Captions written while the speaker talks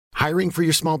Hiring for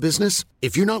your small business?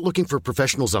 If you're not looking for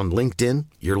professionals on LinkedIn,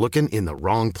 you're looking in the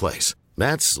wrong place.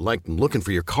 That's like looking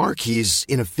for your car keys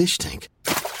in a fish tank.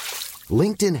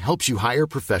 LinkedIn helps you hire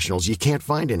professionals you can't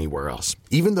find anywhere else,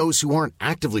 even those who aren't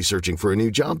actively searching for a new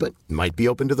job but might be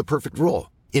open to the perfect role.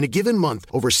 In a given month,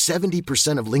 over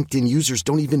 70% of LinkedIn users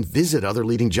don't even visit other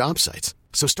leading job sites.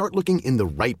 So start looking in the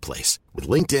right place. With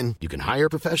LinkedIn, you can hire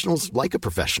professionals like a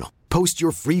professional. Post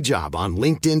your free job on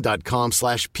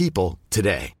linkedin.com/people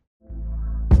today.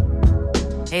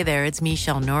 Hey there, it's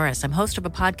Michelle Norris. I'm host of a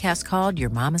podcast called Your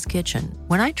Mama's Kitchen.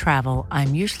 When I travel,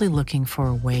 I'm usually looking for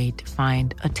a way to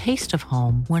find a taste of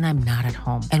home when I'm not at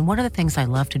home. And one of the things I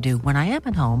love to do when I am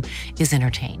at home is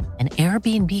entertain. And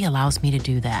Airbnb allows me to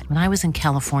do that. When I was in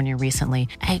California recently,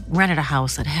 I rented a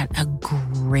house that had a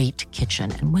great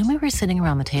kitchen. And when we were sitting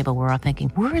around the table, we're all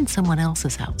thinking, we're in someone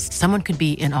else's house. Someone could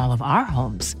be in all of our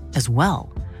homes as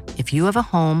well. If you have a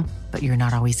home, but you're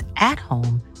not always at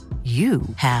home, you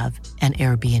have an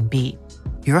Airbnb.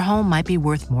 Your home might be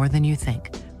worth more than you think.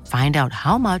 Find out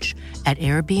how much at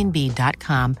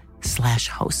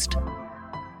airbnb.com/host.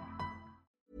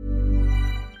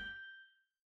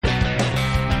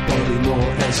 Bobby Moore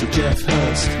and Sir Jeff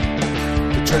Hurst,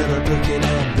 the Trevor Brooking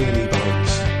and Billy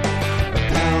Bonds,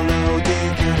 Paolo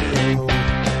Di Canio,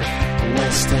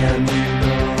 West Ham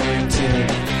United.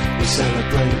 We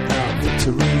celebrate our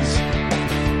victories,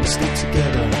 we stick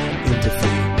together in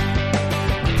defeat.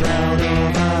 Proud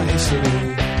of our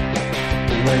history,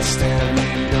 West Ham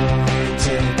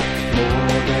United,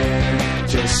 more than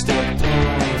just a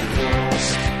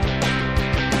podcast,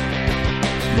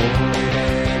 more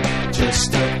than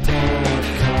just a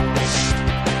podcast.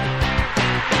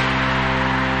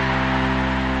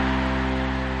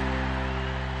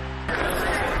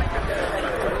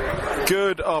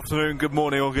 Good afternoon, good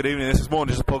morning, or good evening. This is more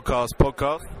than just a podcast.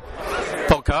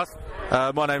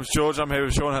 My name's George. I'm here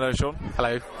with Sean. Hello, Sean.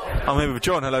 Hello. I'm here with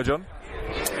John. Hello, John.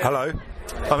 Hello.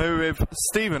 I'm here with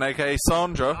Stephen, aka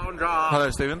Sandra. Hello,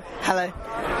 Stephen. Hello.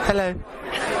 Hello.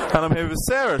 And I'm here with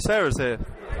Sarah. Sarah's here.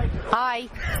 Hi.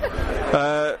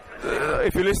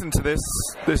 If you listen to this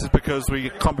is because we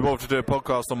can't be bothered to do a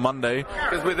podcast on Monday.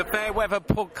 Because we're the Fair Weather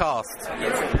Podcast.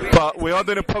 But we are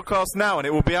doing a podcast now and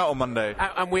it will be out on Monday.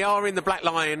 And we are in the Black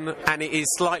Lion and it is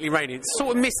slightly raining. It's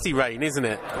sort of misty rain, isn't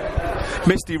it?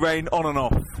 Misty rain on and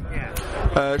off.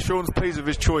 Yeah. Sean's pleased with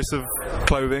his choice of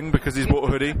clothing because he's bought a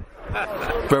hoodie.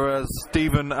 Whereas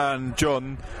Stephen and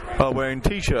John are wearing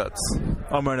t-shirts.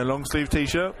 I'm wearing a long sleeve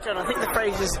t-shirt. John, I think the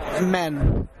phrase is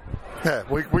men. Yeah,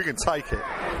 we can take it.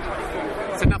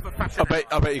 It's enough of fashion.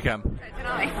 I bet you can.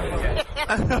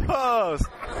 Oh,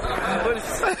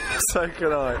 so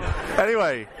can I.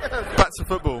 Anyway, back to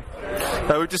football.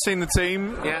 We've just seen the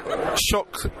team. Yeah.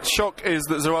 Shock is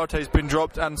that Zarate's been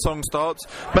dropped and Song starts.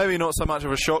 Maybe not so much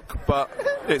of a shock, but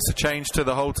it's a change to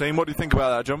the whole team. What do you think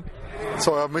about that, John?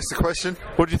 Sorry, I missed the question.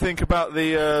 What do you think about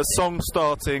the Song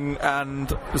starting and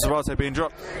Zarate being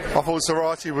dropped? I thought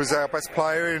Zarate was our best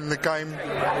player in the game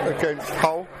against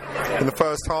Hull in the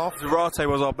first half. Zarate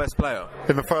was our best player?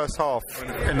 In the first half.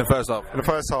 In the first half? In the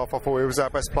first half, I thought he was our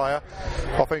best player.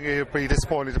 I think he'd be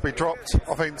disappointed to be dropped.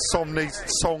 I think Song needs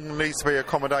to be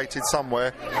accommodated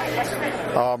somewhere.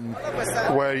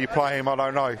 Where you play him, I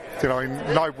don't know. You know,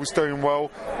 Noble's doing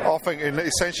well. I think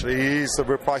essentially he is the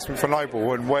replacement for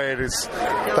Noble, and where does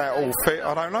that all fit,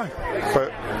 I don't know.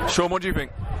 But Sean, what do you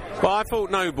think? Well, I thought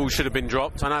Noble should have been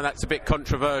dropped. I know that's a bit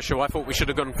controversial. I thought we should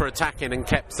have gone for attacking and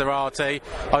kept Zarate.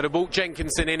 I'd have brought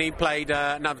Jenkinson in. He played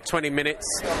another 20 minutes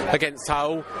against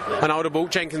Hull. And I would have brought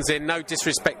Jenkins in. No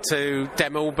disrespect to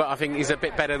Demel, but I think he's a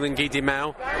bit better than Guy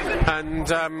Demel.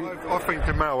 And I think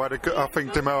Demel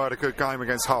had a good game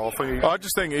against Hull. I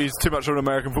just think he's too much of an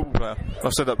American football player.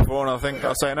 I've said that before, and I think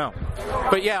I'll say it now.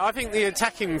 But yeah, I think the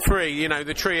attacking three,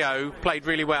 the trio played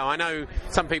really well. I know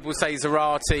some people say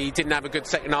Zarate didn't have a good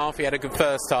second half. He had a good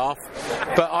first half,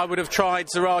 but I would have tried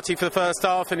Zarate for the first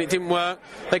half and it didn't work.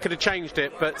 They could have changed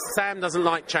it, but Sam doesn't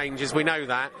like changes, we know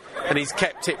that, and he's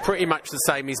kept it pretty much the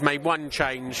same. He's made one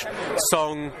change.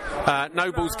 Song,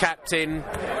 Noble's captain.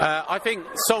 I think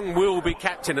Song will be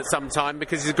captain at some time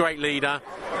because he's a great leader.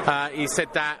 He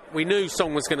said that. We knew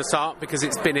Song was going to start because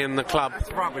it's been in the club.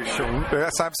 That's rubbish, Sean.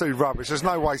 That's absolutely rubbish. There's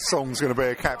no way Song's going to be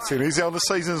a captain. He's on the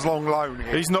season's long loan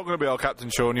here. He's not going to be our captain,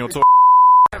 Sean. You're talking.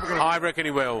 I reckon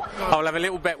he will. I'll have a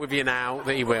little bet with you now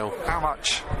that he will. How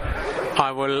much?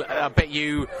 I will bet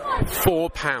you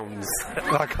 £4.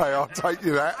 Okay, I'll take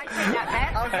you that.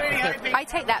 I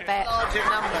take that bet. Larger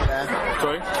number there.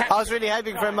 Sorry? I was really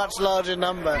hoping for a much larger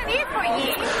number.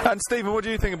 And Stephen, what do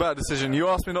you think about the decision? You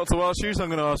asked me not to ask you, so I'm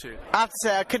going to ask you. I have to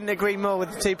say, I couldn't agree more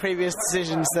with the two previous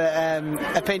decisions,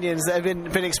 opinions that have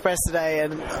been expressed today,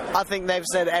 and I think they've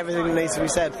said everything that needs to be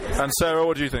said. And Sarah,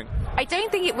 what do you think? I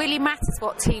don't think it really matters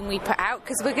what team we put out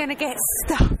because we're going to get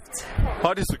stuffed.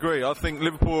 I disagree. I think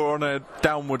Liverpool are on a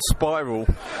downward spiral.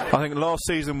 I think last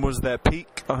season was their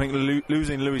peak. I think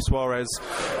losing Luis Suarez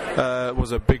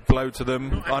was a big blow to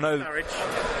them. I know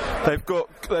they've got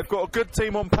a good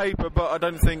team on paper, but I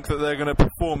don't think that they're going to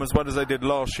perform as well as they did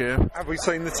last year. Have we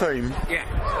seen the team? Yeah.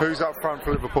 Who's up front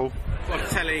for Liverpool?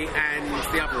 Balotelli and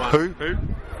the other one. Who?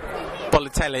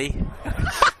 Balotelli.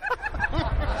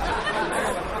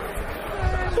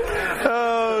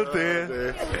 Oh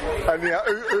dear. And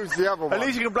who's the other one? At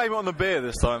least you can blame it on the beer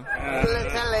this time.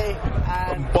 Balotelli.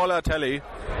 Balotelli.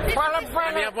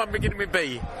 And the other one beginning with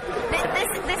B.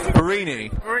 Barini.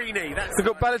 Barini. That's They've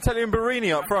got Balotelli and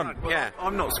Barini up front. Yeah.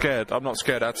 I'm not scared. I'm not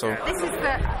scared at all. This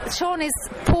is Sean is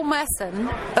Paul Merson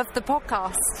of the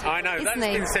podcast. I know, that's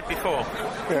been said before.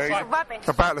 Yeah, Rubbish.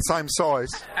 about the same size.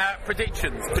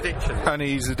 Predictions. And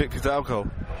he's addicted to alcohol.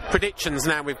 Predictions,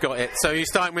 now we've got it. So you're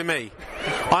starting with me.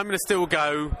 I'm going to still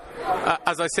go,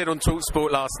 as I said on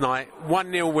TalkSport last night,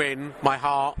 1-0 win. My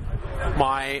heart,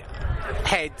 my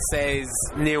head says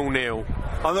 0-0.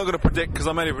 I'm not going to predict because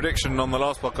I made a prediction on the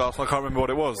last podcast. I can't remember what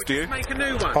it was. Do you? Make a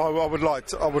new one. I would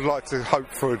like to hope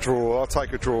for a draw. I'll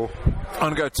take a draw.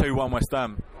 I'm going to go 2-1 West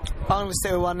Ham. I'm going to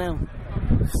stick with 1-0.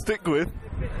 Stick with.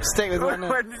 Stick with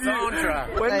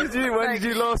 1-0. When did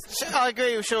you last? I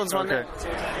agree with Sean's 1-0.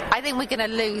 I think we're going to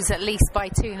lose at least by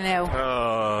 2-0.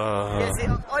 Yeah, see,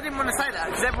 I didn't want to say that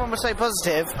because everyone was so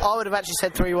positive. I would have actually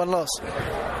said 3-1 loss.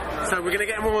 So we're going to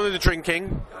get on with the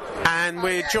drinking, and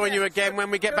we'll join you again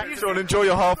when we get back. Sean, enjoy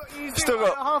your half. Still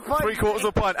got 3/4 of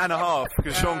a pint and a half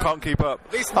because Sean can't keep up.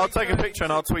 I'll take a picture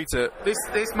and I'll tweet it.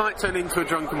 This might turn into a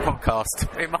drunken podcast.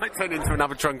 It might turn into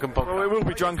another drunken podcast. Well, it will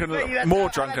be more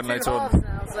drunken later on.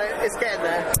 So it's getting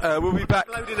there. We'll be back.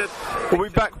 We'll be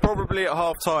back probably at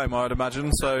half time, I'd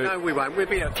imagine. So no, we won't. We'll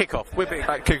be at kick-off. We'll be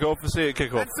at kick-off. We'll see you at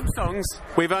kick-off. And some songs.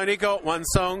 We've only got one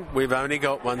song. We've only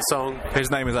got one song. His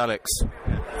name is Alex.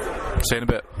 See you in a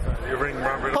bit.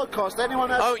 Podcast,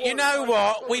 anyone else? Oh, you know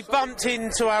what? We bumped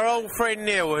into our old friend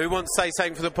Neil, who wants to say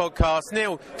something for the podcast.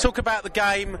 Neil, talk about the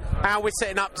game, how we're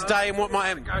setting up today, and what might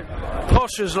happen.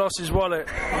 Posh has lost his wallet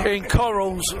in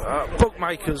Corals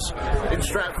bookmakers In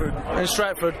Stratford.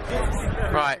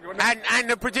 Right, and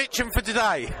the prediction for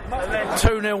today?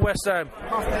 2-0 West Ham.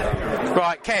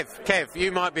 Right, Kev,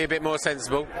 you might be a bit more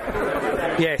sensible.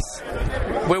 Yes.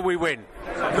 Will we win?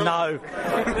 No.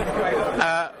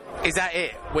 Is that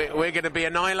it? We're going to be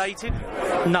annihilated?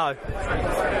 No.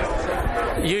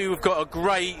 You've got a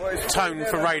great tone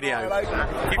for radio.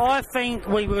 I think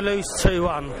we will lose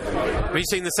 2-1. Have you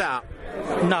seen the setup?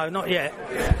 No, not yet.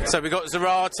 So we've got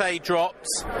Zarate dropped,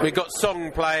 we've got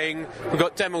Song playing, we've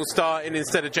got Demel starting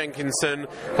instead of Jenkinson,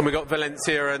 and we've got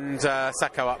Valencia and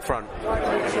Sacco up front.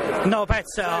 Not a bad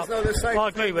setup. I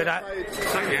agree with that.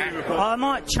 I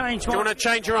might change my... Do you want to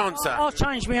change your answer? I'll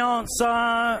change my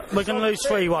answer. We're going to lose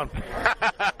 3-1.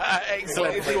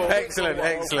 Excellent.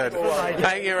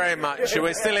 Thank you very much.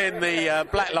 We're still in the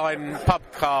Black Line pub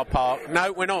car park.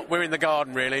 No, we're not. We're in the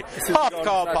garden, really. Half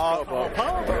car park.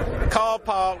 Car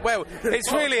park. Well,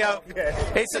 it's really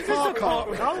it's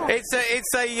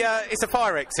a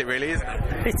fire exit, really, isn't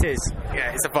it? It is.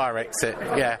 Yeah, it's a fire exit.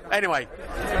 Yeah. Anyway,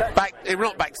 we're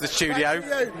not back to the studio.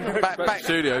 Back to the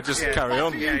studio. Just carry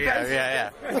on.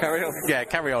 Yeah. Carry on. Yeah,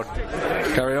 carry on.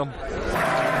 Carry on.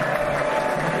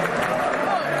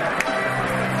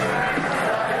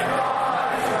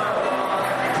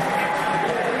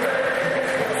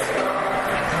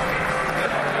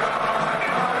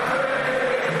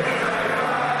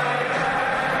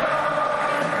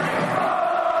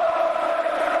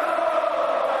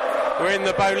 We're in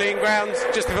the bowling grounds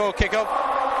just before kick-off.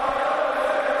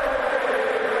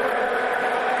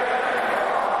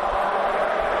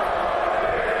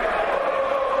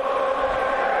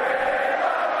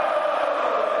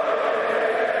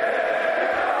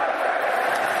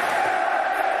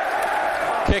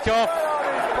 Kick-off,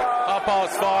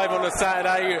 5:30 on a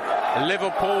Saturday,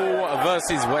 Liverpool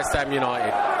versus West Ham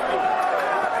United.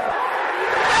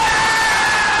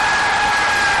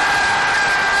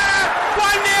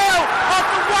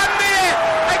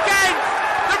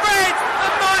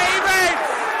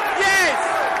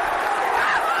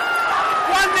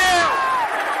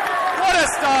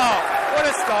 What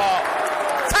a start!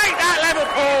 Take that,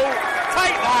 Liverpool!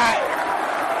 Take that!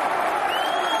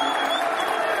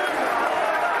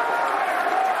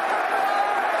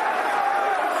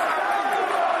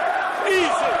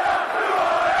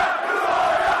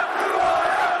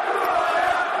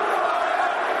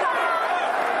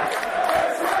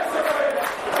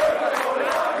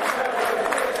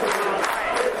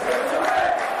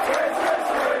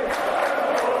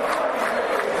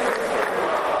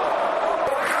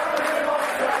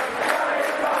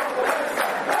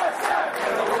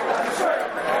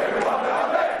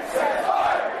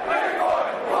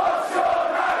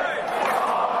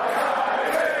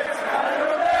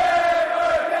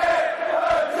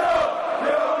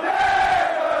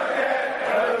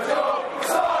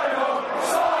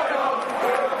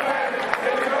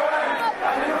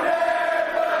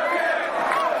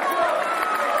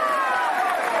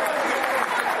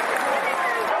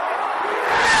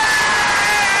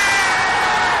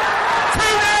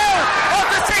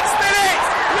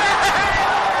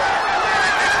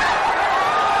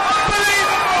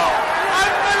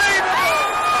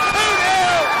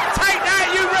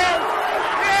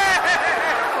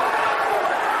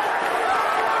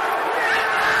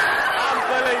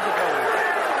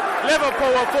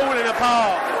 are falling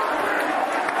apart.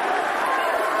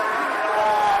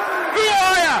 Who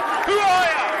are you? Who are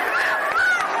you?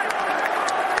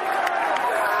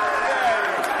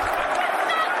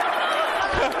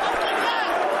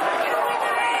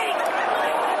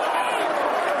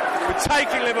 We're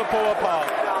taking Liverpool apart.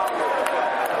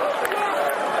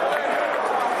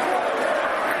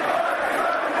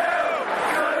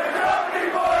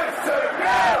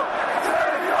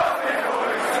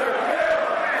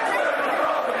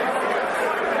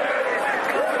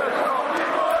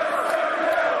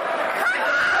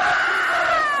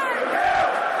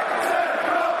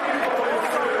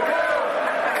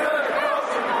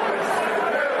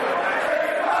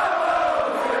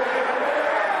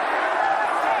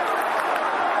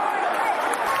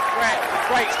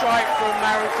 Great strike from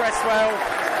Aaron Cresswell.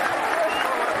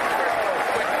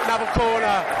 Another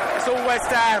corner. It's all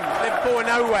West Ham. Liverpool are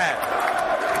nowhere.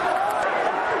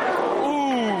 Ooh.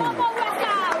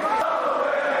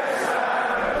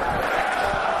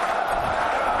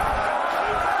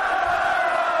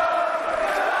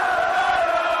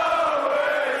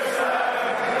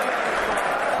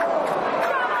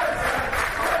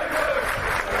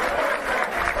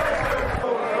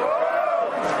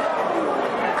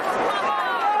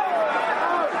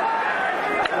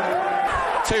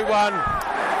 2-1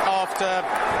 after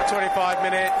 25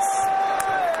 minutes.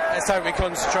 Let's hope we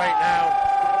concentrate now.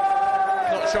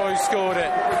 Not sure who scored it.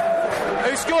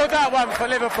 Who scored that one for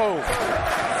Liverpool?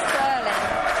 Sterling.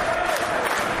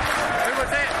 Who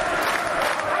was it?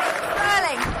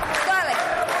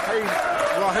 Sterling.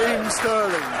 Raheem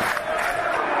Sterling.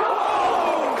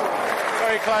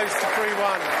 Very close to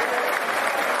 3-1.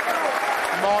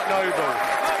 Mark Noble.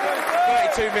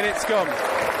 32 minutes gone.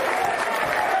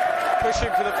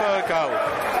 Pushing for the third goal.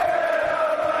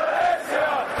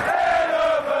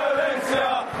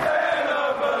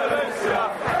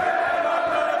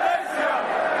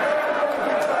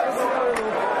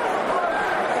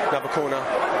 Another corner.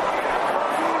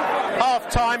 Half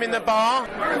time in the bar.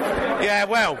 Yeah,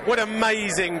 well, what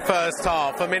amazing first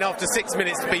half. I mean, after 6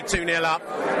 minutes to be 2-0 up,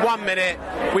 1 minute,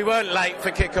 we weren't late for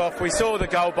kick-off. We saw the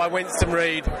goal by Winston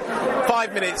Reid.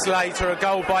 5 minutes later, a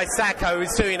goal by Sacco,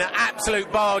 who's doing an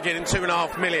absolute bargain in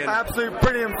 $2.5 million. Absolute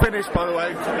brilliant finish, by the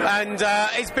way. And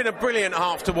it's been a brilliant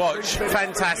half to watch.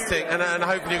 Fantastic. And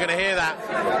hopefully you're going to hear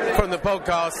that from the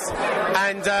podcast.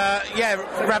 And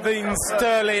Raheem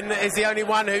Sterling is the only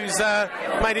one who's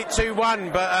made it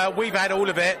 2-1. But we've had all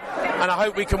of it. And I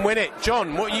hope we can win it.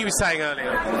 John, what you were saying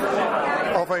earlier?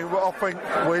 I think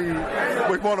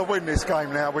we want to win this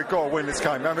game now. We've got to win this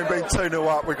game. Having been 2-0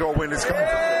 up, we've got to win this game.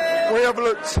 We have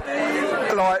looked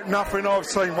like nothing I've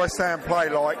seen West Ham play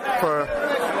like for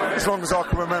as long as I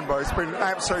can remember. It's been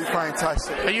absolutely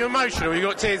fantastic. Are you emotional? You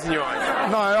got tears in your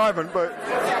eyes? No, I haven't, but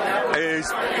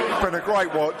it's been a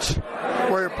great watch.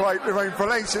 We played,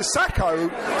 Valencia, Sacco,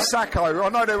 I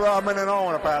know they were umming and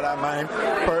ahhing about that man,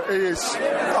 but he is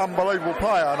an unbelievable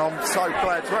player, and I'm so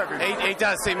glad to have him. He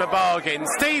does seem a bargain.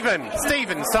 Stephen,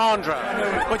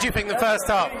 Sandra, what do you think the first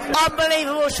half?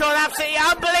 Unbelievable, Sean, absolutely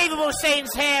unbelievable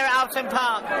scenes here at Upton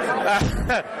Park.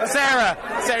 Sarah,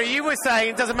 you were saying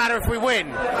it doesn't matter if we win,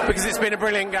 because it's been a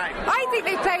brilliant game. I think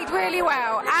they played really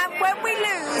well, and when we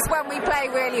lose, when we play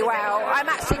really well, I'm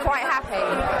actually quite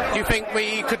happy. Do you think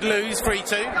we could lose 3-2?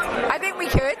 I think we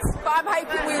could, but I'm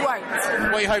hoping we won't.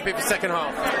 What are you hoping for second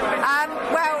half?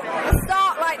 Well, a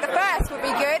start like the first would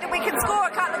be good, and we can score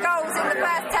a couple of goals in the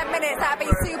first 10 minutes. That'd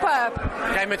be superb.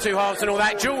 Game of two halves and all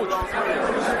that. George?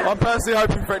 I'm personally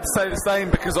hoping for it to stay the same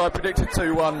because I predicted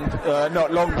 2-1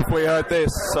 not long before we heard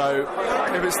this. So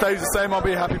if it stays the same, I'll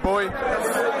be a happy boy.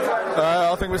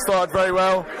 I think we started very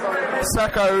well.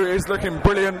 Sacco is looking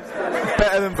brilliant,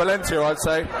 better than Valencia, I'd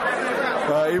say.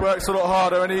 He works a lot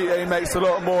harder and he makes a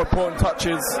lot more important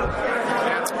touches.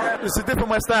 It's a different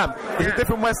West Ham. It's a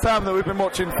different West Ham that we've been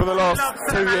watching for the last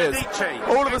 2 years.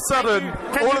 All of a sudden, we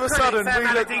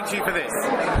look. Allardyce for this.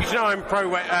 You know I'm pro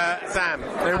Sam.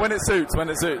 Yeah, when it suits.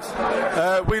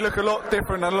 We look a lot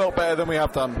different and a lot better than we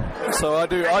have done. So I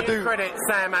do credit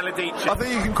Sam Allardyce. I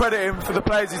think you can credit him for the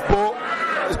players he's bought.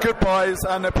 It's good buys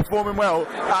and they're performing well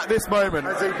at this moment.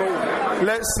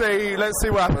 Let's see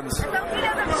what happens.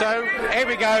 So here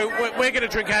we go. We're going to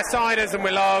drink our ciders and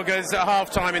we're lagers at half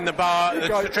time in the bar, the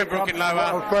Trimbrook in Lower.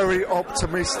 I'm very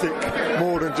optimistic,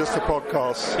 more than just a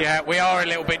podcast. Yeah, we are a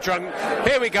little bit drunk.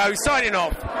 Here we go, signing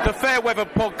off. The Fairweather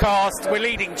podcast. We're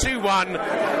leading 2-1.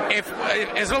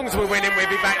 As long as we're winning, we'll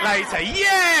be back later.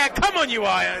 Yeah, come on, you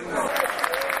Irons.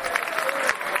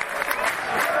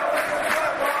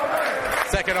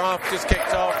 Second half just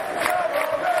kicked off.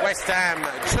 West Ham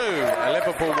 2,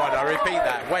 Liverpool 1. I repeat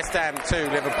that. West Ham 2,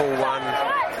 Liverpool 1.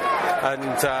 And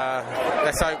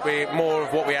let's hope more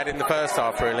of what we had in the first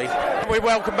half, really. We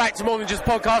welcome back to More Than Just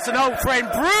Podcast an old friend,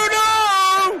 Bruno!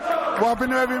 Well, I've been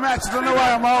to every match. I don't know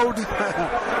why I'm old.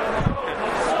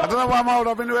 I don't know why I'm old.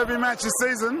 I've been to every match this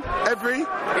season. Every.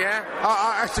 Yeah?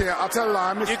 Actually, I'll tell you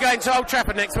lie. You're going to Old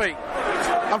Trafford next week?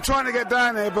 I'm trying to get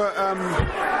down there, but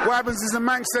what happens is the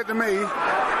Manx said to me,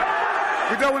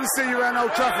 we don't want to see you around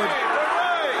Old Trafford.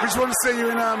 We just want to see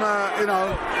you in,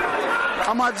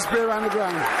 I might just be around the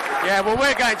ground. Yeah, well,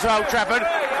 we're going to Old Trafford.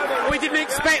 We didn't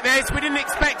expect this. We didn't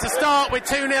expect to start with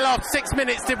 2-0 after 6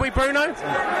 minutes, did we, Bruno?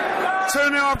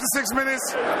 2-0 after 6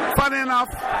 minutes. Funny enough,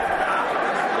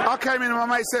 I came in and my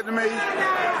mate said to me,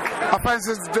 I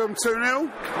fancy to do them 2-0.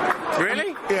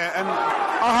 Really? Yeah, and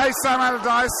I hate Sam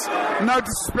Allardyce. No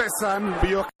disrespect, Sam, but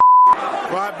you're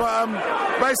right, but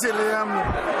basically,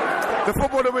 the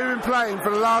football that we've been playing for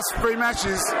the last 3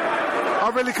 matches, I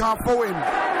really can't fault him.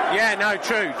 Yeah, no,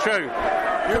 true. Can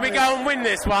we go and win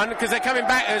this one? Because they're coming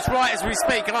back as right as we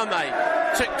speak, aren't they?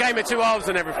 Game of 2 halves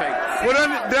and everything. Well,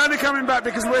 they're only coming back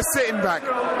because we're sitting back.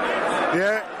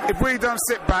 Yeah, if we don't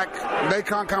sit back, they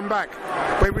can't come back.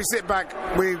 But if we sit back,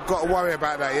 we've got to worry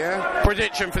about that, yeah?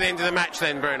 Prediction for the end of the match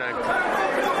then, Bruno?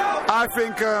 I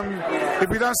think if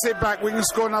we don't sit back, we can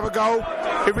score another goal.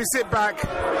 If we sit back,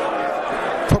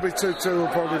 probably 2-2 will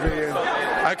probably be in.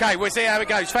 Okay, we'll see how it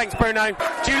goes. Thanks, Bruno.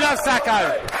 Do you love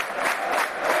Sacco?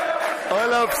 I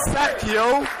love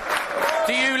Sacchio.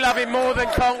 Do you love him more than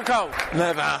Carlton Cole?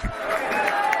 Never.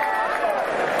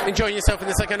 Enjoying yourself in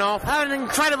the second half? Having an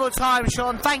incredible time,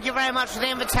 Sean. Thank you very much for the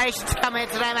invitation to come here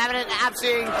today. I'm having an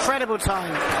absolutely incredible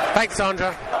time. Thanks,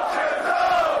 Sandra.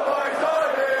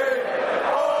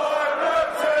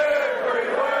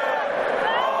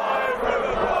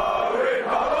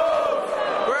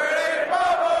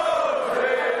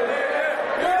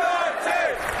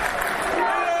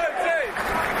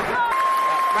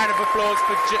 Round of applause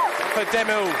for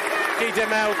Demel. Guy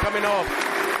Demel coming off.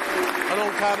 And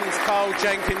on comes Carl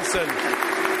Jenkinson.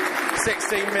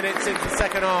 16 minutes into the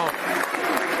second half.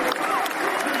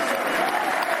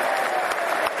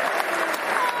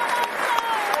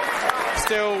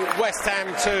 Still West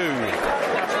Ham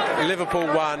 2, Liverpool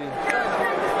 1.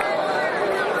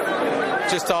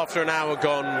 Just after an hour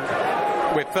gone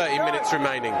with 30 minutes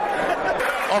remaining.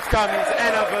 Off comes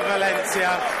Enna for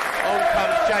Valencia. On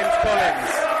comes James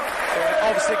Collins.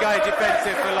 Obviously going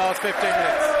defensive for the last 15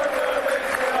 minutes.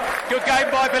 Good game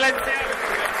by Valencia.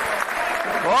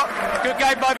 What? Good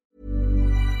game by...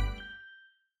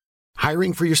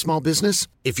 Hiring for your small business?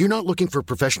 If you're not looking for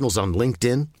professionals on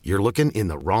LinkedIn, you're looking in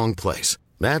the wrong place.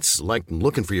 That's like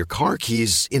looking for your car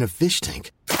keys in a fish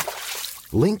tank.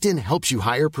 LinkedIn helps you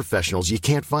hire professionals you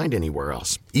can't find anywhere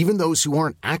else, even those who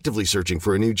aren't actively searching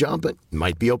for a new job but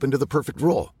might be open to the perfect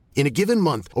role. In a given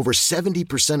month, over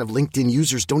 70% of LinkedIn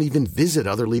users don't even visit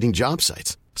other leading job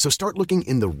sites. So start looking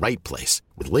in the right place.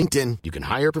 With LinkedIn, you can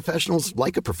hire professionals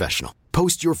like a professional.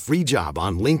 Post your free job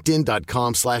on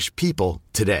linkedin.com/people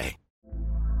today.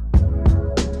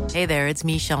 Hey there, it's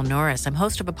Michelle Norris. I'm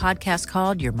host of a podcast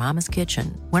called Your Mama's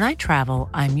Kitchen. When I travel,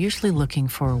 I'm usually looking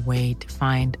for a way to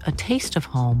find a taste of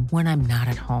home when I'm not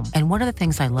at home. And one of the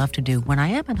things I love to do when I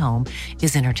am at home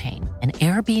is entertain. And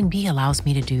Airbnb allows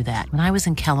me to do that. When I was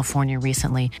in California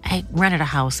recently, I rented a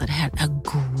house that had a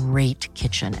great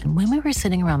kitchen. And when we were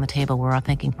sitting around the table, we were all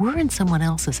thinking, we're in someone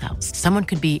else's house. Someone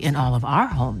could be in all of our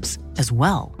homes as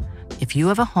well. If you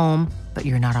have a home, but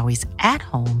you're not always at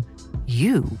home,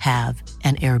 you have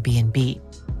an Airbnb.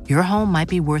 Your home might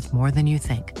be worth more than you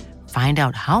think. Find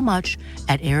out how much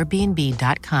at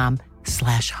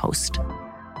airbnb.com/host.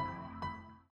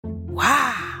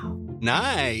 Wow.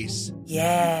 Nice.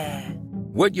 Yeah.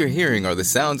 What you're hearing are the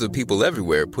sounds of people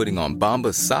everywhere putting on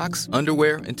Bombas socks,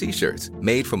 underwear, and T-shirts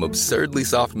made from absurdly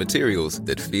soft materials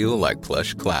that feel like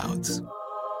plush clouds.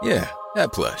 Yeah,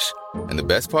 that plush. And the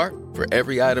best part? For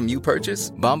every item you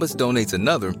purchase, Bombas donates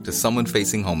another to someone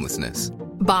facing homelessness.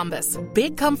 Bombas.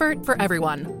 Big comfort for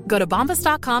everyone. Go to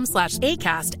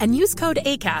bombas.com/ACAST and use code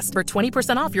ACAST for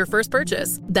 20% off your first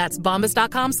purchase. That's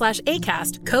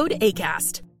bombas.com/ACAST. Code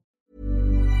ACAST.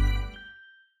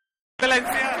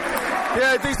 Valencia.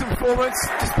 Yeah, decent performance.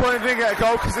 Disappointed didn't get a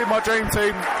goal because it's my dream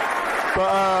team. But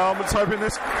I'm just hoping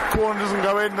this corner doesn't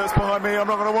go in that's behind me. I'm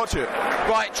not going to watch it.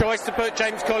 Right choice to put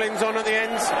James Collins on at the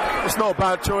end? It's not a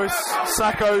bad choice.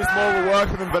 Sacco's more of a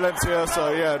worker than Valencia,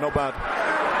 so yeah, not bad.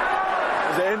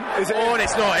 Is it in? Is it in? And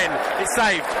it's not in. It's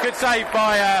saved. Good save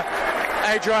by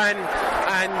Adrian,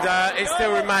 and it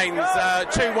still remains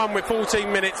 2-1 with 14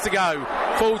 minutes to go.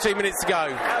 14 minutes to go.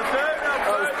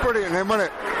 That was brilliant then, wasn't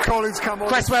it? Collins come on.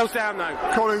 Cresswell's down though.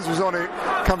 Collins was on it,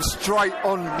 come straight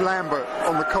on Lambert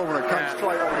on the corner,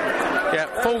 straight on it.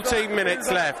 Yeah, 14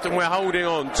 minutes left and we're holding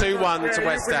on 2-1 to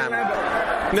West Ham.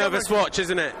 Nervous watch,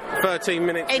 isn't it? 13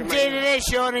 minutes. Indeed it is,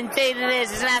 Sean, indeed it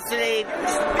is. It's an absolutely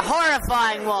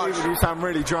horrifying watch. You sound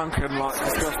really drunk and like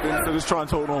disgusting, so just try and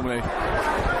talk normally.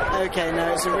 Okay,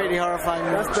 no, it's a really horrifying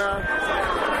watch.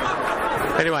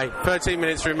 Anyway, 13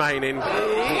 minutes remaining.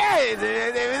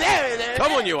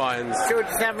 Come on, you Irons. George,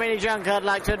 I'm really drunk. I'd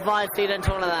like to advise you don't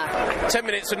talk like that. 10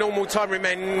 minutes of normal time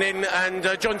remaining,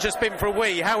 and John just been for a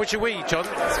wee. How was your wee, John?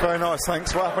 It's very nice,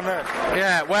 thanks. What happened there?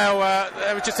 Yeah, well,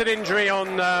 there was just an injury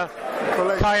on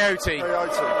Coyote.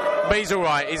 But he's all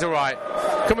right,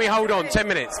 Can we hold on 10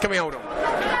 minutes? Can we hold on?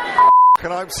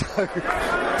 Can I hope so?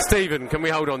 Stephen, can we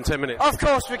hold on 10 minutes? Of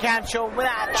course we can, Sean.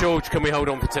 Without George, can we hold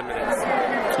on for 10 minutes?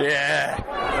 Yeah.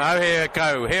 Oh,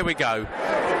 here we go.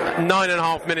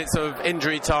 9.5 minutes of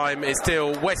injury time. It's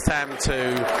still West Ham 2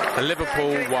 and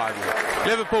Liverpool 1.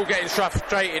 Liverpool getting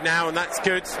frustrated now, and that's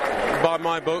good by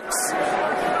my books.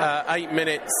 8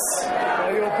 minutes.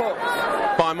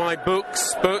 By my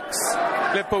books.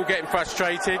 Liverpool getting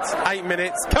frustrated. 8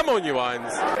 minutes. Come on, you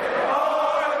Irons.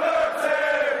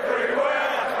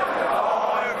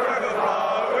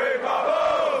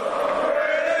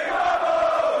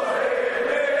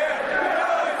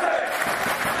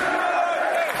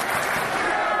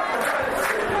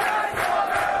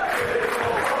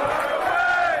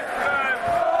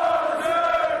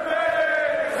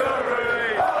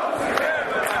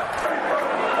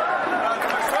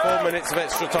 4 minutes of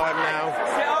extra time now.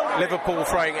 Liverpool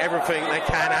throwing everything they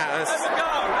can at us.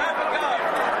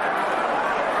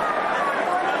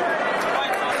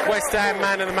 West Ham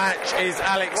man of the match is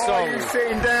Alex Song. Why are you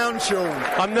sitting down, Sean?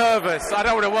 I'm nervous. I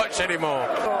don't want to watch anymore.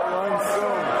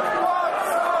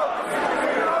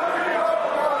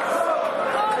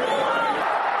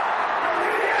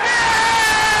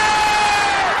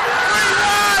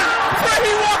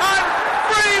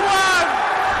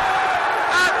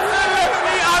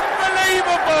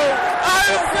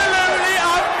 Absolutely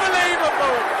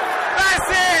unbelievable. That's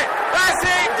it.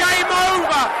 Game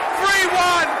over.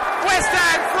 3-1. West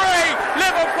Ham 3.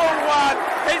 Liverpool 1.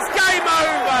 It's game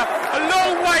over. A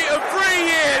long wait of 3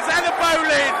 years and a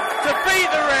bowling to beat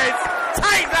the Reds.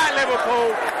 Take that,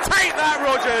 Liverpool. Take that,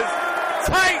 Rodgers.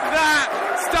 Take that,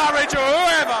 Sturridge or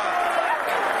whoever.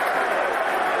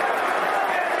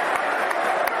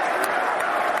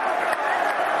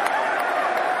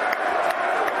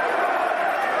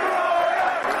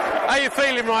 How are you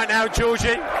feeling right now,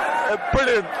 Georgie?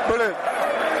 Brilliant.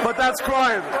 My dad's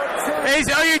crying.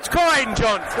 Are you crying,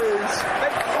 John? Tears.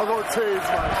 I've got tears,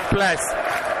 mate. Bless.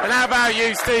 And how about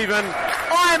you, Stephen?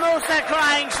 I'm also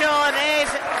crying, Sean.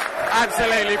 It's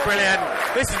absolutely brilliant.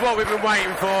 This is what we've been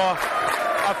waiting for.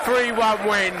 A 3-1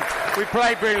 win. We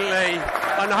played brilliantly,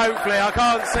 and hopefully, I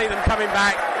can't see them coming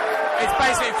back. It's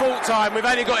basically full time. We've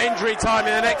only got injury time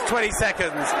in the next 20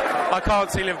 seconds. I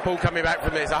can't see Liverpool coming back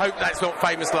from this. I hope that's not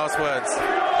famous last words.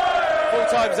 Full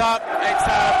time's up. It's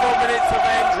 4 minutes of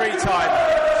injury time.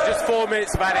 It's just 4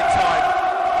 minutes of added time.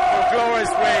 A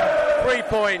glorious win. 3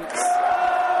 points.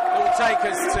 It will take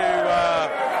us to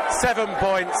 7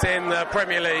 points in the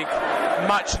Premier League.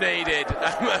 Much needed.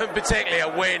 Particularly a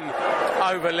win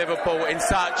over Liverpool in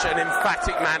such an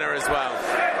emphatic manner as well.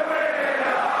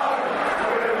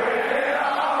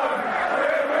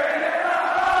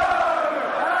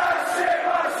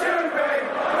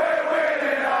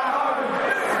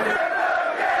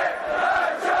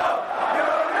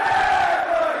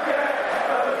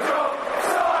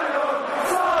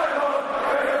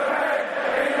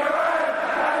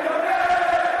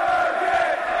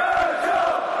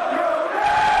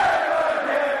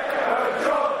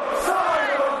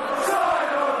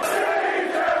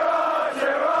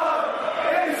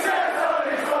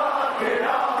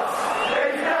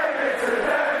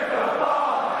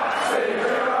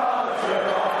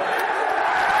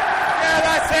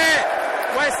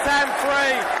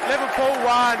 Liverpool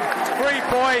 1, 3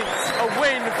 points, a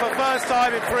win for the first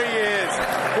time in 3 years.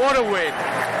 What a win.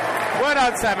 Well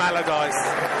done, Sam Allardyce.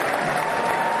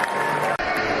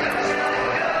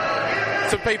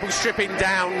 Some people stripping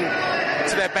down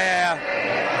to their bare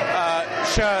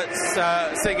shirts,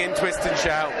 singing Twist and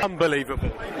Shout.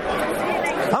 Unbelievable.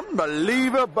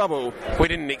 Unbelievable. We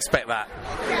didn't expect that.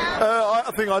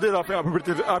 I think I did. I think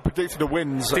I predicted a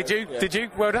win. So. Did you? Yeah. Did you?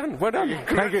 Well done. Well done.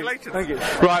 Congratulations. Thank you.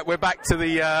 Right, we're back to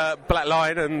the Black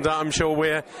Lion, and I'm sure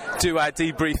we'll do our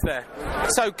debrief there.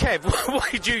 So, Kev,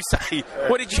 what did you say?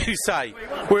 What did you say?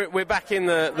 We're back in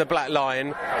the Black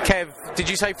Lion. Kev, did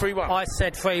you say 3-1? I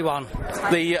said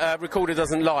 3-1. The recorder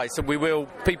doesn't lie, so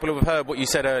people who have heard what you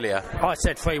said earlier. I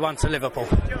said 3-1 to Liverpool.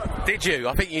 Did you?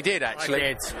 I think you did, actually.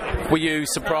 I did. Were you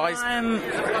surprised? I'm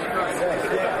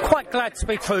quite glad to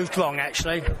be proved wrong,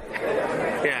 actually.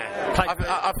 Yeah.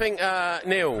 I think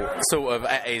Neil sort of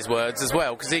at his words as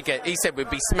well, because he said we'd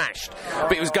be smashed,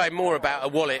 but it was going more about a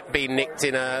wallet being nicked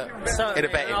in a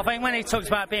betting. I think when he talks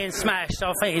about being smashed,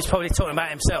 I think he's probably talking about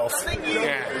himself.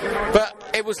 Yeah.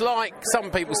 But it was like,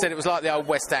 some people said it was like the old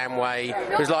West Ham way,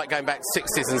 it was like going back to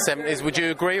 60s and 70s. Would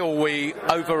you agree, or were we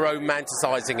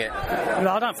over-romanticising it?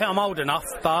 No, I don't think I'm old enough,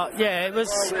 but yeah, it was...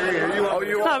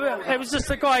 it was just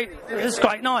a great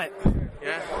night.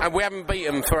 Yeah, and we haven't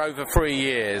beaten them for over 3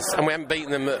 years, and we haven't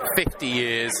beaten them at 50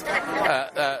 years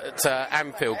at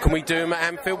Anfield. Can we do them at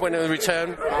Anfield when they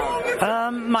return?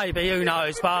 Maybe, who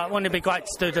knows, but wouldn't it be great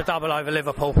to do the double over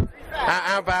Liverpool?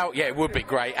 How about, yeah, it would be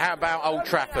great. How about Old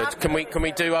Trafford? Can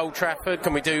we do Old Trafford?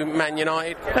 Can we do Man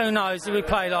United? Who knows, if we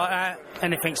play like that,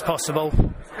 anything's possible.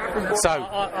 So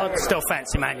I'd still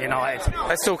fancy Man United.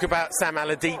 Let's talk about Sam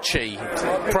Allardyce.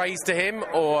 Praise to him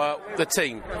or the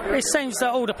team? It seems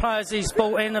that all the players he's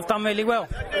brought in have done really well.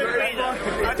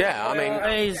 Yeah, I mean...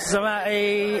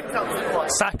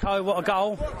 Sacco, what a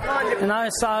goal. You know,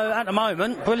 so at the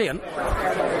moment, brilliant.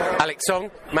 Alex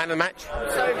Song, man of the match?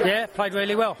 Yeah, played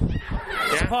really well.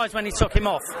 Yeah. Surprised when he took him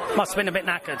off. Must have been a bit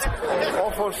knackered.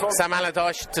 Sam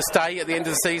Allardyce to stay at the end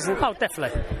of the season? Oh,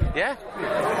 definitely. Yeah?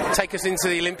 Take us into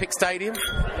the Olympic Stadium?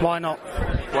 Why not?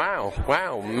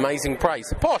 Wow, amazing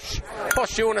praise. Posh, do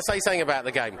you want to say something about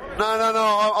the game? No,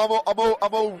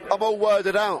 I'm all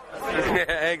worded out. Yeah,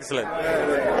 excellent.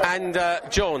 And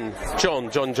John,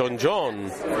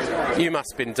 you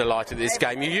must have been delighted at this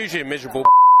game. You're usually a miserable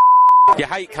you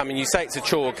hate coming, you say it's a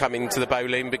chore coming to the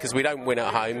Boleyn because we don't win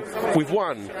at home. We've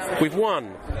won.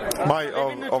 Mate,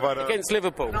 I've had against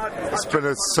Liverpool. It's been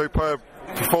a superb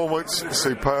performance,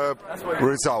 superb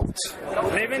result.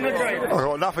 Living the dream. I've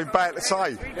got nothing bad to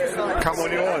say. Come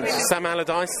on, your ones. Sam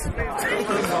Allardyce.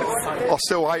 I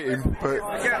still hate him, but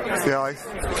you know.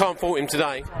 Can't fault him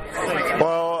today.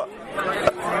 Well,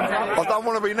 I don't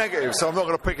want to be negative, so I'm not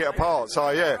going to pick it apart. So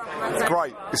yeah,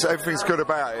 great. Everything's good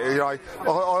about it. You know,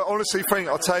 I honestly think,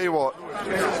 I'll tell you what,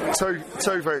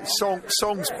 two things.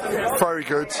 Song's very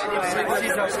good.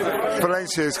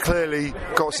 Valencia's clearly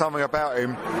got something about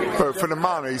him, but for the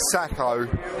money, Sacco,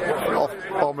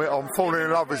 I'm falling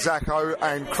in love with Sacco,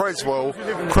 and Creswell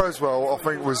I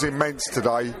think was immense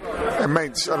today,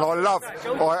 immense. And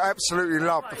I absolutely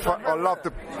love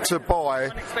to buy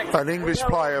an English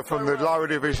player from the lower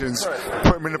divisions,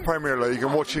 put him in the Premier League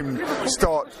and watch him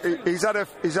start. He's had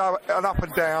an up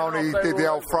and down. He did the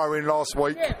old throw in last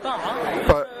week,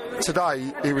 but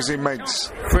today he was immense.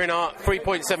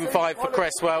 3.75 for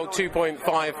Cresswell,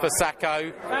 2.5 for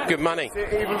Sacco. Good money.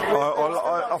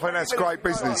 I think that's great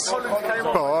business,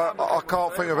 but I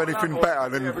can't think of anything better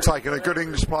than taking a good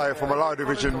English player from a lower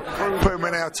division, put him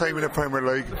in our team in the Premier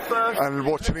League and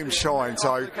watching him shine.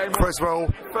 So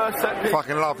Cresswell,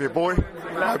 fucking love you, boy.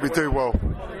 Hope you do well.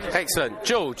 Excellent.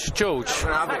 George,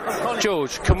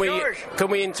 can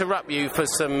we interrupt you for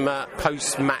some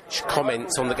post-match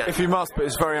comments on the game? If you must, but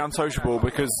it's very unsociable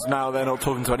because now they're not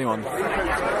talking to anyone.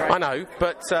 I know,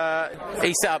 but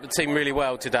he set up the team really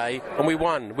well today, and we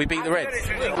won. We beat the Reds.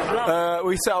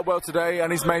 We set up well today,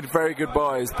 and he's made very good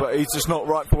buys, but he's just not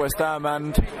right for West Ham,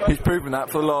 and he's proven that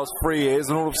for the last 3 years,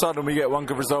 and all of a sudden we get one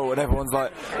good result, and everyone's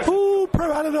like, ooh,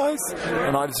 pro Allardyce,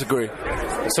 and I disagree.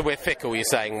 So we're fickle, you're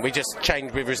saying? We just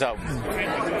change with results?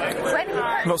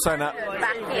 I'm not saying that.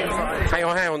 Hang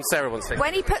on, Sarah wants to.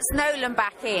 When he puts Nolan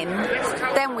back in,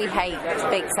 then we hate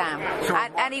Big Sam,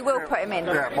 and he will put him in.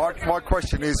 Yeah, my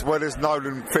question is, where does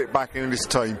Nolan fit back in this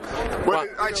team?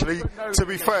 Actually, to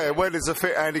be fair, where does a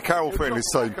fit Andy Carroll fit in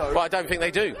this team? Well, I don't think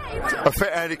they do. A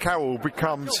fit Andy Carroll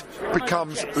becomes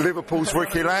Liverpool's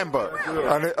Ricky Lambert,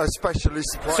 and a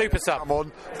specialist super sub.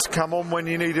 Come on when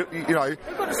you need it. You know,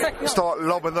 start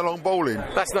lobbing the long ball in.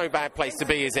 That's no bad place to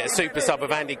be, is it? A super sub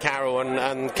of Andy Carroll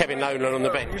and Kevin Nolan on the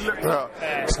bench. bench.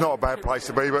 It's not a bad place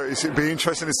to be, but it'd be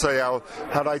interesting to see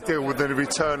how they deal with the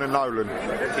return of Nolan.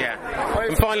 Yeah.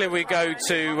 And finally we go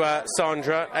to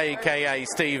Sandra, a.k.a.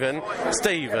 Stephen.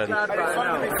 Stephen,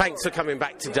 thanks for coming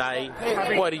back today.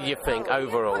 What do you think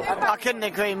overall? I couldn't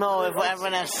agree more with what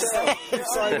everyone else said.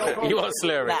 You are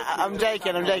slurring. Nah, I'm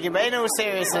joking, but in all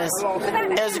seriousness,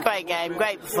 it was a great game,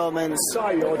 great performance.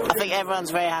 I think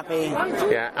everyone's very happy.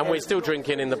 Yeah, and we're still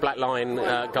drinking in the Black Lion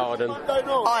garden.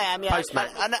 I am, yeah.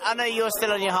 Post-match. I know you're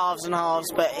still on your halves and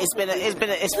halves, but it's been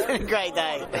a great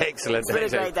day. Excellent. It's been a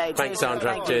great day. Thanks,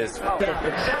 Sandra. Cheers.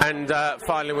 And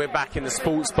finally, we're back in the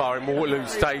sports bar in Waterloo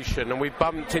Station, and we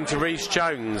bumped into Reece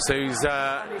Jones, who's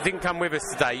didn't come with us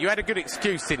today. You had a good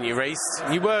excuse, didn't you, Reece?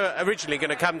 You were originally going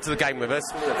to come to the game with us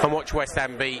and watch West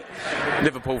Ham beat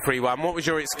Liverpool 3-1. What was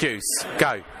your excuse? Go.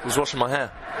 I was washing my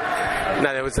hair.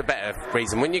 No, there was a better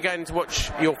reason. Weren't you going to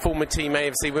watch your former team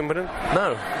AFC Wimbledon?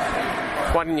 No.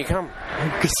 Why didn't you come?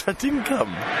 Because I didn't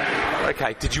come.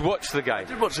 Okay, did you watch the game? I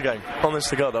did watch the game. Honest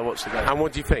to God, I watched the game. And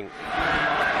what do you think?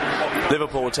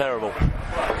 Liverpool were terrible.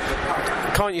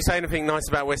 Can't you say anything nice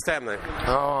about West Ham, then?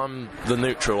 Oh, I'm the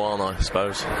neutral, aren't I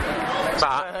suppose?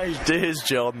 But hey, dears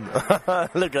John.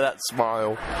 Look at that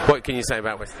smile. What can you say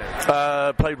about West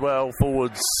Ham? Played well,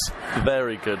 forwards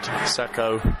very good.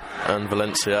 Sacco and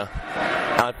Valencia.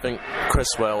 I think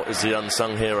Cresswell is the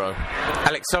unsung hero.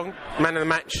 Alex Song, man of the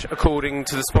match according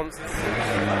to the sponsors?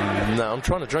 No, I'm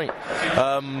trying to drink.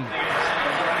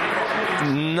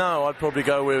 No, I'd probably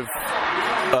go with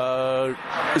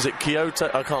is it Kyoto?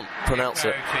 I can't pronounce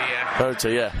it. Kyoto,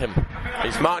 yeah, him.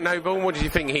 He's Mark Noble. What did you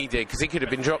think he did? Because he could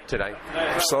have been dropped today.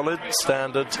 Solid,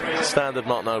 standard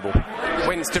Mark Noble.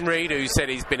 Winston Reid, who said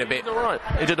he's been a bit...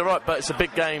 He did all right, but it's a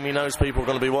big game. He knows people are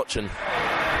going to be watching.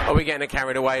 Are we getting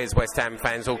carried away as West Ham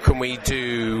fans, or can we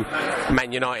do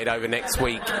Man United over next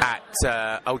week at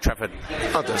Old Trafford?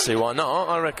 I don't see why not.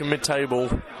 I reckon mid-table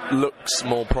looks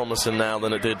more promising now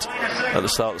than it did at the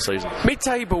start of the season.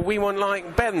 Mid-table, we want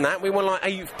like better than that. We want like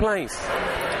 8th place.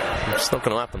 It's not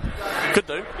going to happen. Could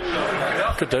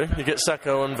do. You get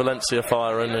Sacco and Valencia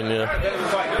firing, and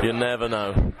you never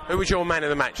know. Who was your man of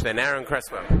the match then? Aaron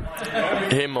Cresswell?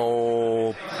 Him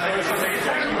or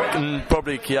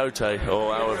probably Kyoto,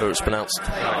 or however it's pronounced.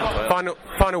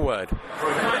 Final word.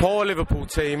 Poor Liverpool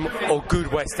team or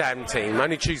good West Ham team?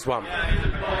 Only choose one.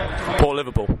 Poor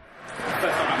Liverpool.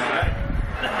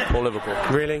 Poor Liverpool.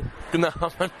 Really? No.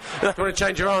 Do you want to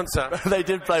change your answer? They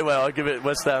did play well. I give it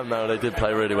West Ham now. They did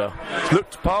play really well.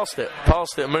 Looked past it,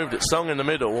 moved it. Song in the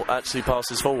middle actually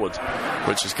passes forward,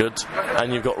 which is good.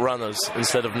 And you've got runners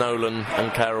instead of Nolan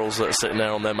and Carrolls that are sitting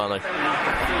there on their money.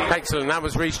 Excellent. That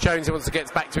was Reece Jones. He wants to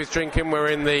get back to his drinking. We're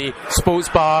in the sports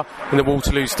bar in the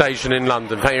Waterloo Station in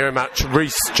London. Thank you very much,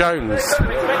 Reece Jones.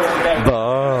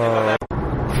 Bye.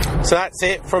 So that's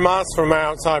it from us, from our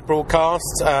outside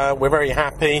broadcast. We're very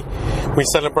happy. We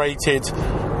celebrated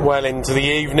well into the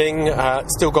evening.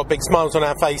 Still got big smiles on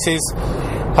our faces.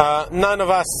 None of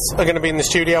us are going to be in the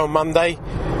studio on Monday,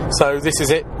 so this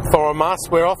is it from us.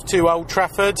 We're off to Old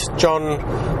Trafford,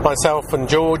 John, myself and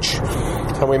George,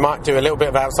 and we might do a little bit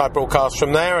of outside broadcast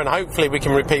from there, and hopefully we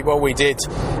can repeat what we did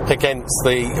against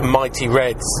the mighty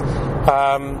Reds.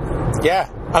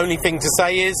 Only thing to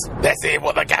say is, let's hear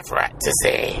what the gaffer had to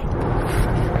say.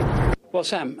 Well,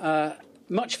 Sam,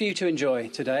 much for you to enjoy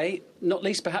today, not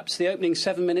least perhaps the opening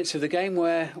 7 minutes of the game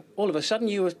where all of a sudden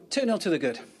you were 2-0 to the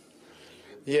good.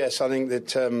 Yes, I think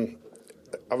that,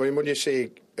 when you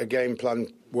see a game plan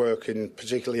working,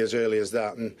 particularly as early as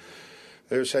that, and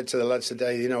I said to the lads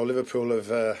today, Liverpool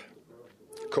have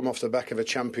come off the back of a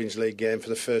Champions League game for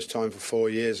the first time for 4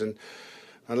 years, and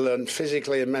learned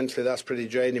physically and mentally that's pretty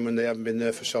draining when they haven't been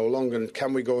there for so long. And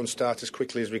can we go and start as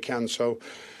quickly as we can? So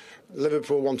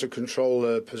Liverpool want to control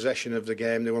the possession of the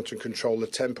game. They want to control the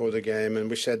tempo of the game. And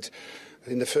we said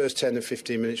in the first 10 or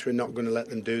 15 minutes we're not going to let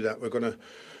them do that. We're going to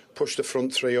push the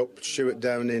front three up, Stewart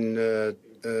down in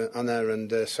Anna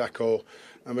and Sacco,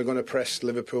 and we're going to press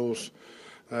Liverpool's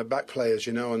back players,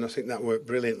 and I think that worked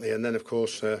brilliantly. And then, of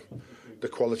course, the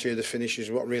quality of the finish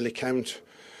is what really counts.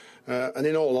 And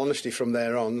in all honesty, from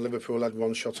there on, Liverpool had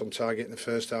one shot on target in the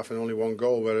first half and only one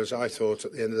goal, whereas I thought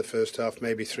at the end of the first half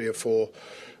maybe 3 or 4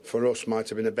 for us might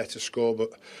have been a better score.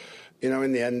 But,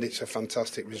 in the end, it's a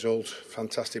fantastic result,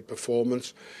 fantastic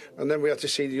performance. And then we had to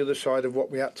see the other side of what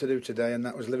we had to do today, and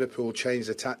that was Liverpool change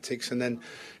the tactics and then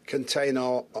contain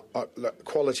our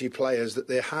quality players that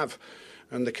they have.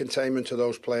 And the containment of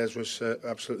those players was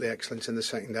absolutely excellent in the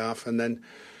second half. And then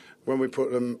when we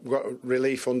got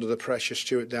relief under the pressure,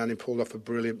 Stewart Downing pulled off a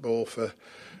brilliant ball for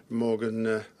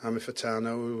Morgan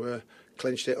Amalfitano, who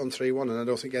clinched it on 3-1. And I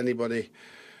don't think anybody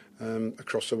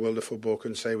across the world of football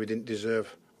can say we didn't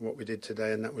deserve what we did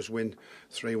today, and that was win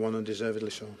 3-1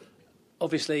 undeservedly so.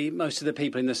 Obviously, most of the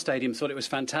people in the stadium thought it was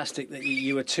fantastic that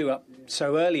you were 2 up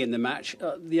so early in the match.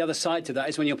 The other side to that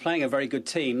is when you're playing a very good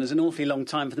team, there's an awfully long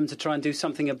time for them to try and do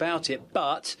something about it.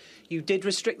 But you did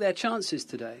restrict their chances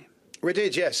today. We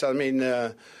did, yes. I mean,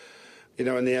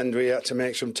 in the end, we had to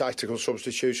make some tactical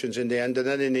substitutions in the end. And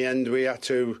then in the end, we had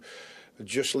to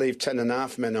just leave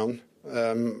 10.5 men on,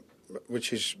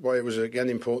 which is why it was, again,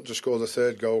 important to score the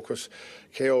third goal, because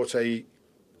Quixote,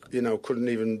 couldn't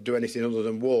even do anything other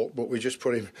than walk, but we just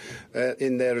put him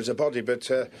in there as a body. But,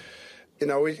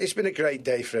 it's been a great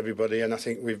day for everybody, and I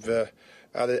think we've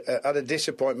had a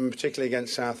disappointment, particularly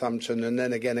against Southampton, and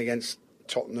then again against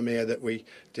Tottenham here, that we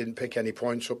didn't pick any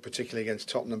points up, particularly against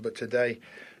Tottenham. But today,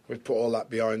 we've put all that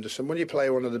behind us. And when you play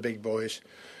one of the big boys,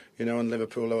 and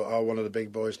Liverpool are one of the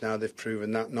big boys now, they've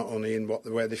proven that, not only in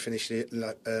where they finished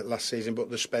last season, but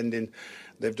the spending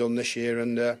they've done this year.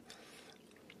 And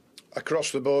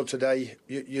across the board today,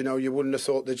 you wouldn't have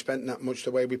thought they'd spent that much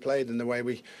the way we played and the way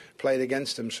we played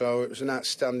against them. So it was an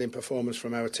outstanding performance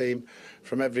from our team,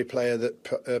 from every player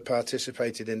that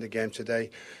participated in the game today.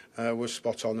 Was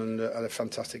spot on and had a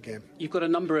fantastic game. You've got a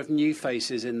number of new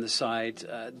faces in the side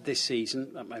this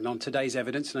season, and on today's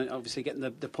evidence, and obviously getting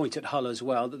the point at Hull as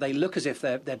well, that they look as if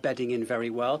they're bedding in very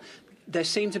well. There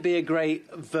seemed to be a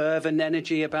great verve and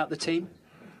energy about the team.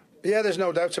 Yeah, there's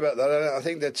no doubt about that. I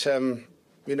think that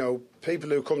people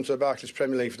who come to the Barclays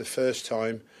Premier League for the first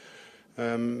time,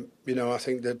 I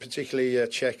think that particularly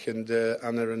Cech and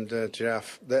Anna and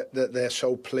Giraffe, they're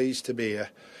so pleased to be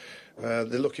here.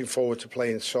 They're looking forward to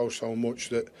playing so much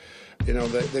that,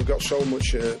 they've got so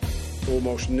much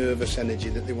almost nervous energy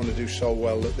that they want to do so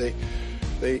well that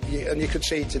and you could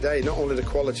see today not only the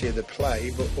quality of the play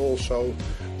but also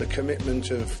the commitment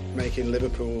of making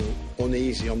Liverpool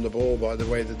uneasy on the ball by the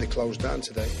way that they closed down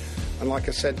today. And like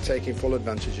I said, taking full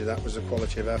advantage of that was the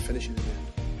quality of our finishing in the end.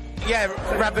 Yeah,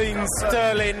 Rabin,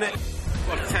 Sterling,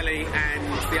 Balotelli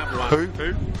and the other one. Who?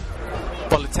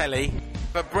 Balotelli.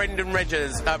 But Brendan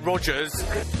Rodgers. Bobby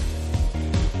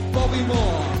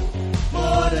Moore.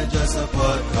 More than just a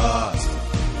podcast.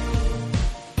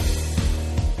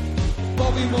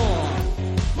 Bobby Moore.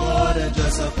 More than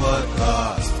just a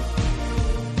podcast.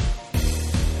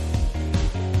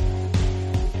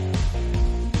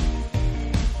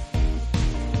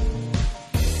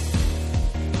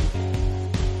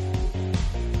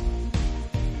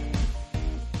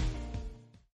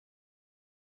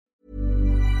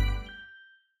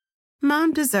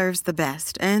 Mom deserves the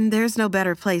best, and there's no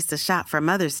better place to shop for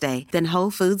Mother's Day than Whole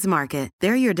Foods Market.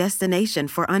 They're your destination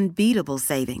for unbeatable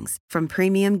savings, from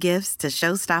premium gifts to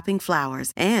show-stopping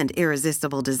flowers and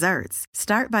irresistible desserts.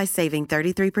 Start by saving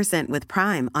 33% with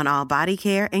Prime on all body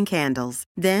care and candles.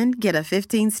 Then get a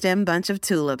 15-stem bunch of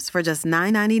tulips for just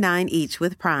 $9.99 each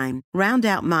with Prime. Round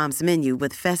out Mom's menu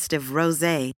with festive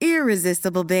rosé,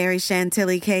 irresistible berry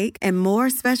chantilly cake, and more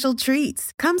special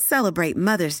treats. Come celebrate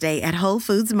Mother's Day at Whole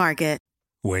Foods Market.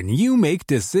 When you make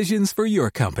decisions for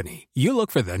your company, you look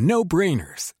for the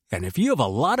no-brainers. And if you have a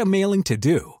lot of mailing to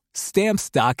do,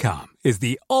 Stamps.com is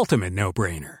the ultimate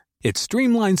no-brainer. It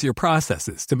streamlines your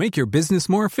processes to make your business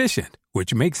more efficient,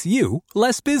 which makes you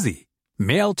less busy.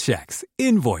 Mail checks,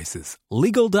 invoices,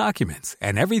 legal documents,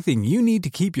 and everything you need to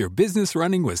keep your business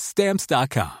running with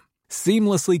Stamps.com.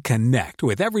 Seamlessly connect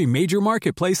with every major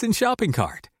marketplace and shopping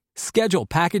cart. Schedule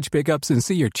package pickups and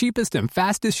see your cheapest and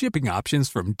fastest shipping options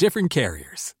from different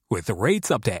carriers, with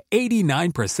rates up to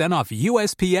 89% off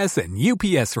USPS and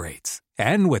UPS rates.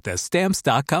 And with the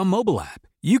Stamps.com mobile app,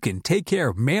 you can take care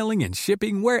of mailing and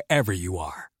shipping wherever you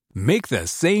are. Make the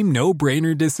same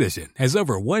no-brainer decision as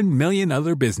over 1 million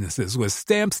other businesses with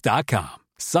Stamps.com.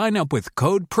 Sign up with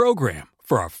code PROGRAM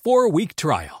for a 4-week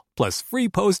trial, plus free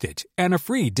postage and a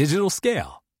free digital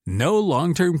scale. No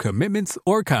long-term commitments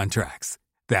or contracts.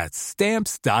 That's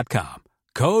Stamps.com.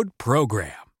 Code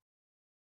PROGRAM.